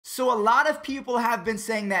So a lot of people have been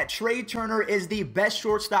saying that Trea Turner is the best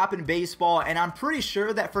shortstop in baseball, and I'm pretty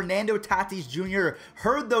sure that Fernando Tatis Jr.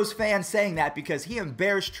 heard those fans saying that because he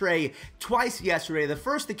embarrassed Trea twice yesterday. The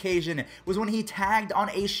first occasion was when he tagged on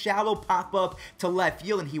a shallow pop-up to left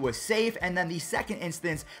field and he was safe, and then the second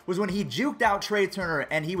instance was when he juked out Trea Turner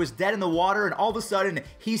and he was dead in the water, and all of a sudden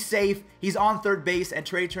he's safe, he's on third base, and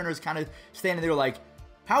Trea Turner is kind of standing there like,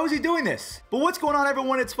 how is he doing this? But what's going on,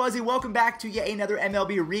 everyone? It's Fuzzy. Welcome back to yet another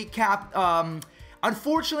MLB recap.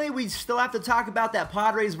 Unfortunately, we still have to talk about that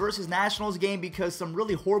Padres versus Nationals game because some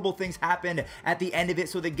really horrible things happened at the end of it,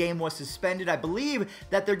 so the game was suspended. I believe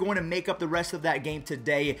that they're going to make up the rest of that game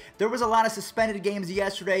today. There was a lot of suspended games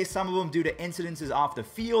yesterday, some of them due to incidences off the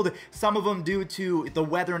field, some of them due to the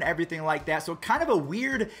weather and everything like that. So kind of a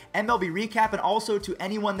weird MLB recap, and also to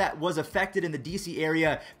anyone that was affected in the DC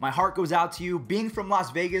area, my heart goes out to you. Being from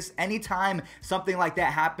Las Vegas, anytime something like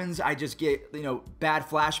that happens, I just get, bad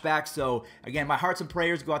flashbacks. So again, my hearts and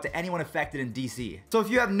prayers go out to anyone affected in DC. So if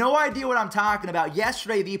you have no idea what I'm talking about,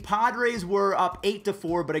 yesterday the Padres were up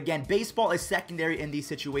 8-4, but again, baseball is secondary in these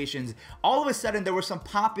situations. All of a sudden, there was some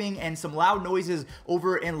popping and some loud noises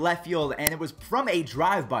over in left field, and it was from a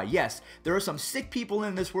drive-by. Yes, there are some sick people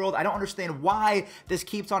in this world. I don't understand why this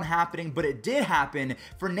keeps on happening, but it did happen.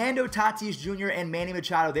 Fernando Tatis Jr. and Manny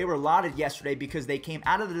Machado, they were lauded yesterday because they came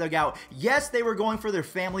out of the dugout. Yes, they were going for their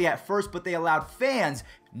family at first, but they allowed fans,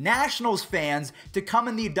 Nationals fans, to come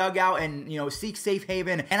in the dugout and, seek safe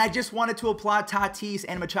haven. And I just wanted to applaud Tatis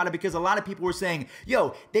and Machado because a lot of people were saying,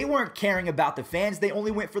 yo, they weren't caring about the fans, they only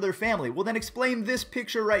went for their family. Well, then explain this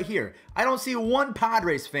picture right here. I don't see one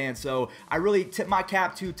Padres fan, so I really tip my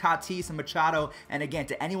cap to Tatis and Machado, and again,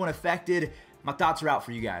 to anyone affected, my thoughts are out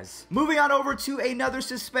for you guys. Moving on over to another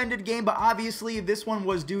suspended game, but obviously this one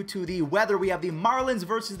was due to the weather. We have the Marlins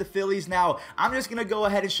versus the Phillies. Now, I'm just going to go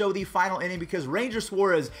ahead and show the final inning because Ranger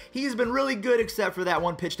Suarez, he's been really good except for that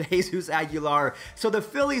one pitch to Jesus Aguilar. So the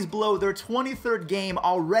Phillies blow their 23rd game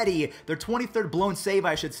already, their 23rd blown save,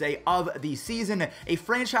 I should say, of the season. A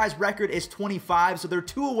franchise record is 25, so they're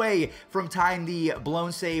 2 away from tying the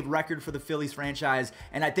blown save record for the Phillies franchise,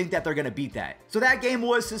 and I think that they're going to beat that. So that game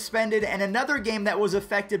was suspended, and another game that was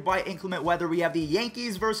affected by inclement weather, we have the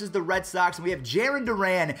Yankees versus the Red Sox, and we have Jarren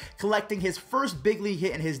Duran collecting his first big league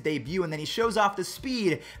hit in his debut, and then he shows off the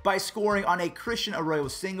speed by scoring on a Christian Arroyo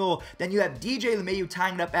single. Then you have DJ LeMahieu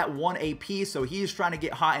tying it up at 1 apiece, so he's trying to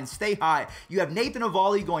get hot and stay hot. You have Nathan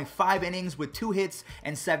Eovaldi going 5 innings with 2 hits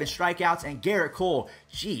and 7 strikeouts, and Garrett Cole,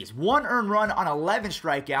 geez, 1 earned run on 11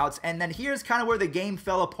 strikeouts. And then here's kind of where the game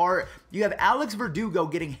fell apart. You have Alex Verdugo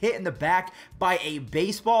getting hit in the back by a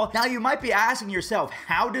baseball. Now you might be asking yourself,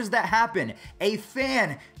 how does that happen? A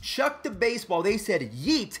fan chucked the baseball, they said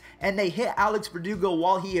yeet, and they hit Alex Verdugo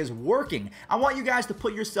while he is working. I want you guys to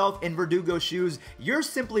put yourself in Verdugo's shoes. You're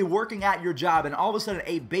simply working at your job, and all of a sudden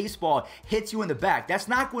a baseball hits you in the back. That's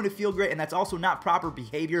not going to feel great, and that's also not proper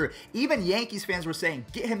behavior. Even Yankees fans were saying,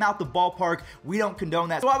 get him out the ballpark. We don't condone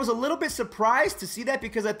that. So I was a little bit surprised to see that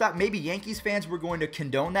because I thought maybe Yankees fans were going to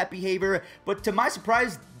condone that behavior, but to my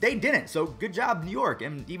surprise, they didn't. So good job, New York.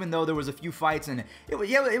 And even though there was a few fights, and it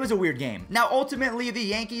was a weird game. Now, ultimately, the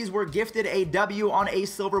Yankees were gifted a W on a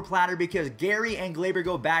silver platter because Gary and Glaber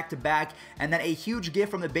go back-to-back, and then a huge gift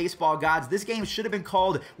from the baseball gods. This game should have been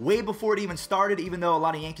called way before it even started, even though a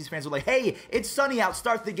lot of Yankees fans were like, hey, it's sunny out,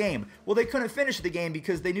 start the game. Well, they couldn't finish the game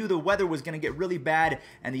because they knew the weather was going to get really bad,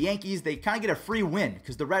 and the Yankees, they kind of get a free win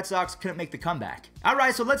because the Red Sox couldn't make the comeback. All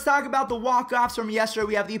right, so let's talk about the walk-offs from yesterday.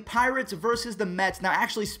 We have the Pirates versus the Mets. Now,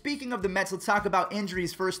 actually, speaking of the Mets, let's talk about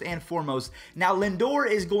injuries first and foremost. Now, Lindor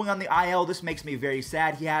is going on the IL. This makes me very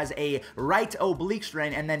sad. He has a right oblique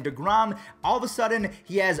strain, and then DeGrom, all of a sudden,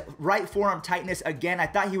 he has right forearm tightness again. I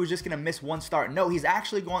thought he was just going to miss 1 start. No, he's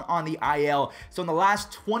actually going on the IL. So in the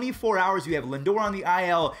last 24 hours, you have Lindor on the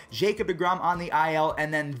IL, Jacob DeGrom on the IL,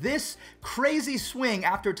 and then this crazy swing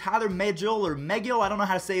after Tyler Megill, I don't know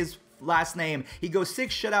how to say his last name. He goes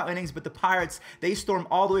 6 shutout innings, but the Pirates, they storm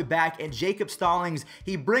all the way back, and Jacob Stallings,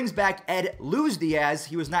 he brings back Ed Luz Diaz.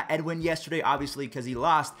 He was not Edwin yesterday, obviously, because he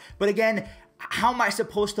lost. But again, how am I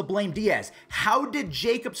supposed to blame Diaz? How did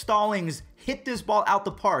Jacob Stallings hit this ball out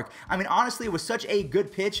the park? I mean, honestly, it was such a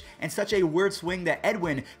good pitch and such a weird swing that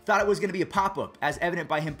Edwin thought it was going to be a pop-up, as evident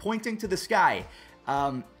by him pointing to the sky.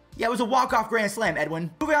 Yeah, it was a walk-off grand slam,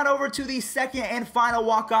 Edwin. Moving on over to the second and final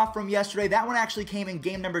walk-off from yesterday. That one actually came in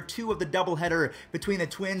game number 2 of the doubleheader between the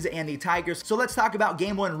Twins and the Tigers. So let's talk about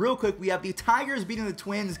game 1 real quick. We have the Tigers beating the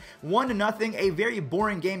Twins 1-0. A very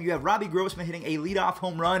boring game. You have Robbie Grossman hitting a leadoff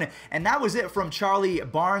home run, and that was it from Charlie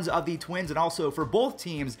Barnes of the Twins, and also for both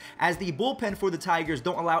teams, as the bullpen for the Tigers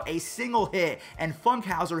don't allow a single hit, and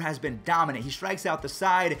Funkhauser has been dominant. He strikes out the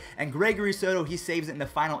side, and Gregory Soto, he saves it in the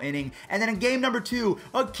final inning. And then in game number 2,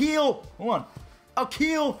 Akil,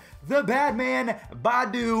 the bad man,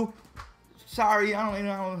 Badu. Sorry, I don't even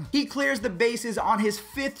know. He clears the bases on his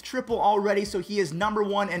 5th triple already, so he is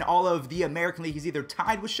 #1 in all of the American League. He's either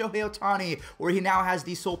tied with Shohei Ohtani, or he now has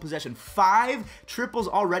the sole possession. 5 triples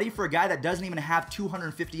already for a guy that doesn't even have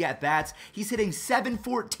 250 at-bats. He's hitting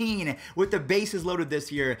 .714 with the bases loaded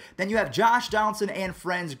this year. Then you have Josh Donaldson and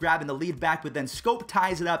friends grabbing the lead back, but then Scope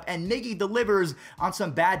ties it up, and Miggy delivers on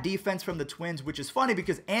some bad defense from the Twins, which is funny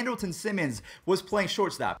because Andrelton Simmons was playing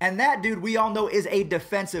shortstop. And that dude, we all know, is a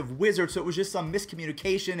defensive wizard, so it was just some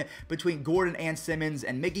miscommunication between Gordon and Simmons,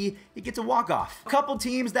 and Miggy, he gets a walk-off. A couple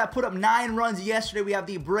teams that put up 9 runs yesterday. We have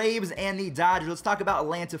the Braves and the Dodgers. Let's talk about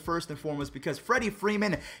Atlanta first and foremost, because Freddie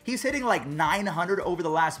Freeman, he's hitting like 900 over the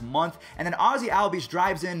last month, and then Ozzie Albies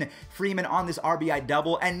drives in Freeman on this RBI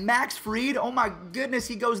double, and Max Fried, oh my goodness,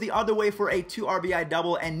 he goes the other way for a 2 RBI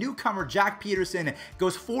double, and newcomer Jack Peterson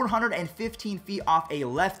goes 415 feet off a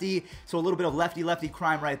lefty, so a little bit of lefty-lefty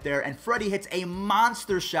crime right there, and Freddie hits a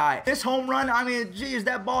monster shot. This home run, I mean, geez,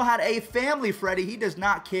 that ball had a family, Freddie. He does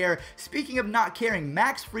not care. Speaking of not caring,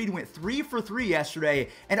 Max Fried went 3 for 3 yesterday,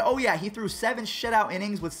 and oh yeah, he threw 7 shutout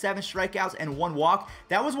innings with 7 strikeouts and 1 walk.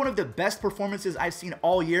 That was one of the best performances I've seen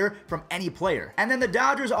all year from any player. And then the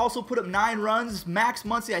Dodgers also put up 9 runs. Max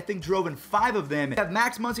Muncy, I think, drove in 5 of them. You have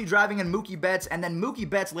Max Muncy driving in Mookie Betts, and then Mookie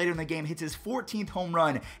Betts later in the game hits his 14th home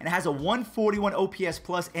run and has a 141 OPS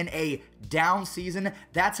plus in a down season.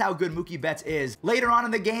 That's how good Mookie Betts is. Later on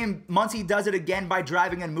in the game, Muncy does it again by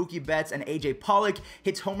driving in Mookie Betts, and AJ Pollock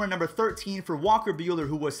hits home run number 13 for Walker Buehler,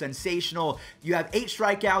 who was sensational. You have 8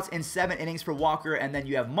 strikeouts in 7 innings for Walker, and then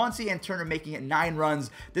you have Muncy and Turner making it 9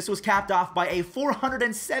 runs. This was capped off by a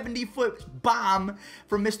 470-foot bomb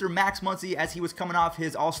from Mr. Max Muncy as he was coming off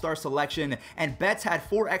his All-Star selection, and Betts had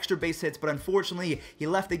 4 extra base hits, but unfortunately, he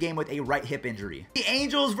left the game with a right hip injury. The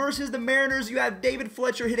Angels versus the Mariners, you have David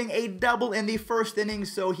Fletcher hitting a double in the first inning,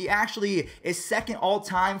 so he actually is second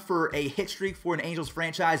all-time for a hit streak for an Angels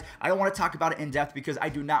franchise. I don't want to talk about it in depth because I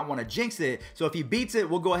do not want to jinx it, so if he beats it,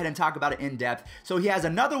 we'll go ahead and talk about it in depth. So he has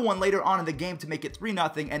another one later on in the game to make it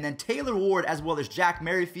 3-0, and then Taylor Ward as well as Jack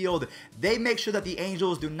Merrifield, they make sure that the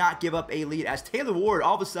Angels do not give up a lead, as Taylor Ward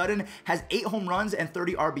all of a sudden has 8 home runs and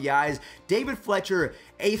 30 RBIs. David Fletcher,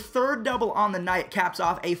 a 3rd double on the night, caps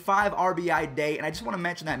off a 5 RBI day, and I just want to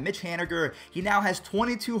mention that Mitch Haniger, he now has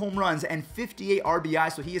 22 home runs and 58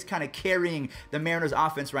 RBIs, so he is kind of carrying the Mariners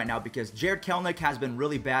offense right now because Jared Kelenic has been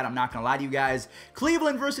really bad. I'm not going to lie to you guys.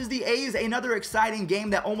 Cleveland versus the A's, another exciting game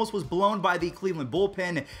that almost was blown by the Cleveland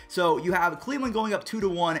bullpen. So you have Cleveland going up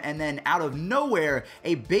 2-1, and then out of nowhere,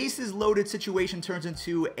 a bases loaded situation turns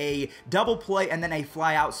into a double play and then a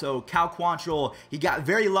fly out. So Cal Quantrill, he got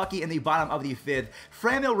very lucky in the bottom of the 5th.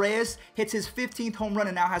 Franmil Reyes hits his 15th home run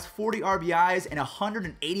and now has 40 RBIs and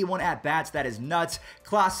 181 at-bats. That is nuts.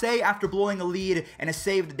 Clase, after blowing a lead and a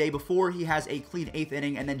save the day before, he has a clean 8th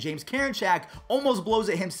inning, and then James Karinchak almost blows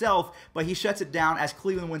it himself, but he shuts it down as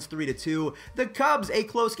Cleveland wins 3-2. The Cubs, a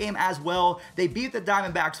close game as well. They beat the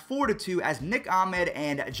Diamondbacks 4-2 as Nick Ahmed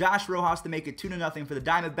and Josh Rojas to make it 2-0 for the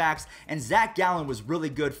Diamondbacks, and Zach Gallen was really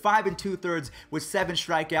good, 5 2/3 with 7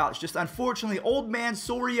 strikeouts. Just unfortunately, old man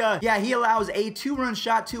Soria, yeah, he allows a 2-run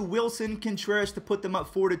shot to Wilson Contreras to put them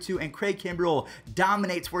up 4-2, and Craig Kimbrell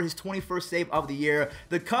dominates for his 21st save of the year.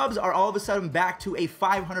 The Cubs are all of a sudden back to a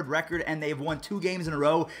 500 record, and they've won 2 games in a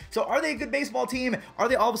row. So are they a good baseball team? Are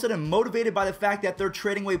they all of a sudden motivated by the fact that they're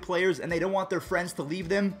trading away players and they don't want their friends to leave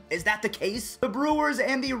them? Is that the case? The Brewers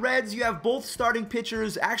and the Reds, you have both starting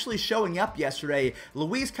pitchers actually showing up yesterday.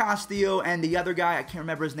 Luis Castillo and the other guy, I can't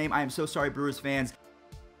remember his name. I am so sorry, Brewers fans.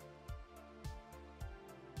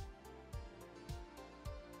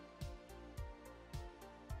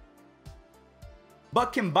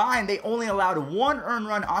 But combined, they only allowed 1 earned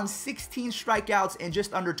run on 16 strikeouts in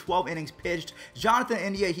just under 12 innings pitched. Jonathan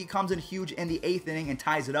India, he comes in huge in the 8th inning and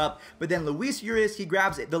ties it up. But then Luis Urias, he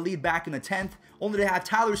grabs the lead back in the 10th. only to have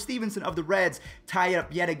Tyler Stevenson of the Reds tie it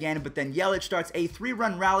up yet again, but then Yelich starts a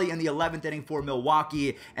 3-run rally in the 11th inning for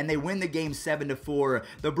Milwaukee, and they win the game 7-4.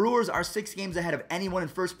 The Brewers are 6 games ahead of anyone in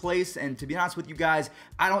first place, and to be honest with you guys,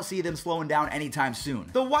 I don't see them slowing down anytime soon.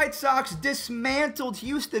 The White Sox dismantled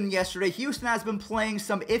Houston yesterday. Houston has been playing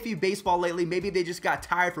some iffy baseball lately. Maybe they just got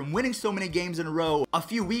tired from winning so many games in a row. A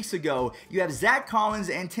few weeks ago, you have Zach Collins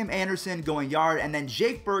and Tim Anderson going yard, and then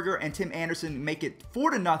Jake Berger and Tim Anderson make it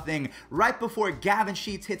 4-0 right before Gavin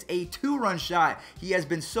Sheets hits a 2-run shot. He has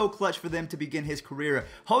been so clutch for them to begin his career.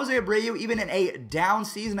 Jose Abreu, even in a down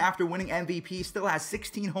season after winning MVP, still has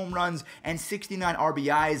 16 home runs and 69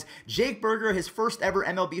 RBIs. Jake Berger, his first ever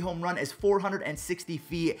MLB home run is 460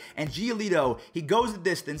 feet, and Giolito, he goes the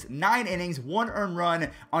distance, 9 innings, 1 earned run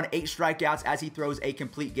on 8 strikeouts as he throws a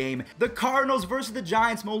complete game. The Cardinals versus the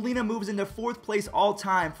Giants. Molina moves into 4th place all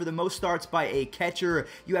time for the most starts by a catcher.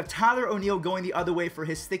 You have Tyler O'Neill going the other way for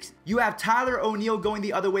his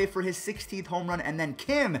 16th home run, and then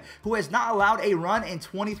Kim, who has not allowed a run in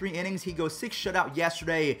 23 innings. He goes 6 shutout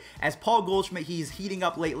yesterday. As Paul Goldschmidt, he's heating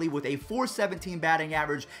up lately with a .417 batting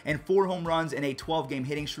average and 4 home runs in a 12-game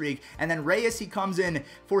hitting streak. And then Reyes, he comes in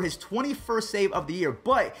for his 21st save of the year,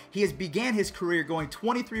 but he has began his career going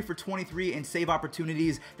 23 for 23 in save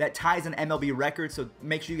opportunities. That ties an MLB record, so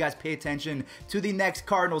make sure you guys pay attention to the next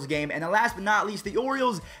Cardinals game. And then last but not least, the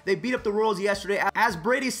Orioles, they beat up the Royals yesterday as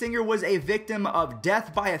Brady Singer was a victim of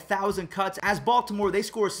death by 1,000 cuts. As Baltimore, they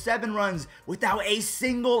score 7 runs without a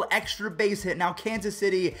single extra base hit. Now Kansas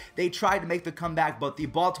City, they tried to make the comeback, but the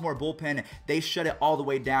Baltimore bullpen, they shut it all the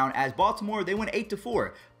way down. As Baltimore, they went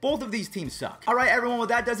 8-4. Both of these teams suck. All right, everyone, well,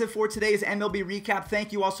 that does it for today's MLB recap.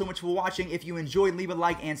 Thank you all so much for watching. If you enjoyed, leave a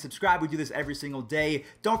like and subscribe. We do this every single day.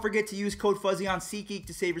 Don't forget to use code Fuzzy on SeatGeek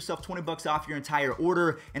to save yourself 20 bucks off your entire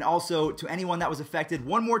order. And also, to anyone that was affected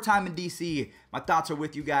one more time in DC, my thoughts are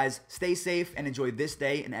with you guys. Stay safe and enjoy this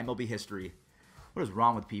day in MLB history. What is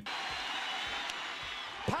wrong with people?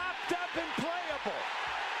 Popped up and playable.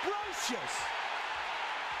 Brocious.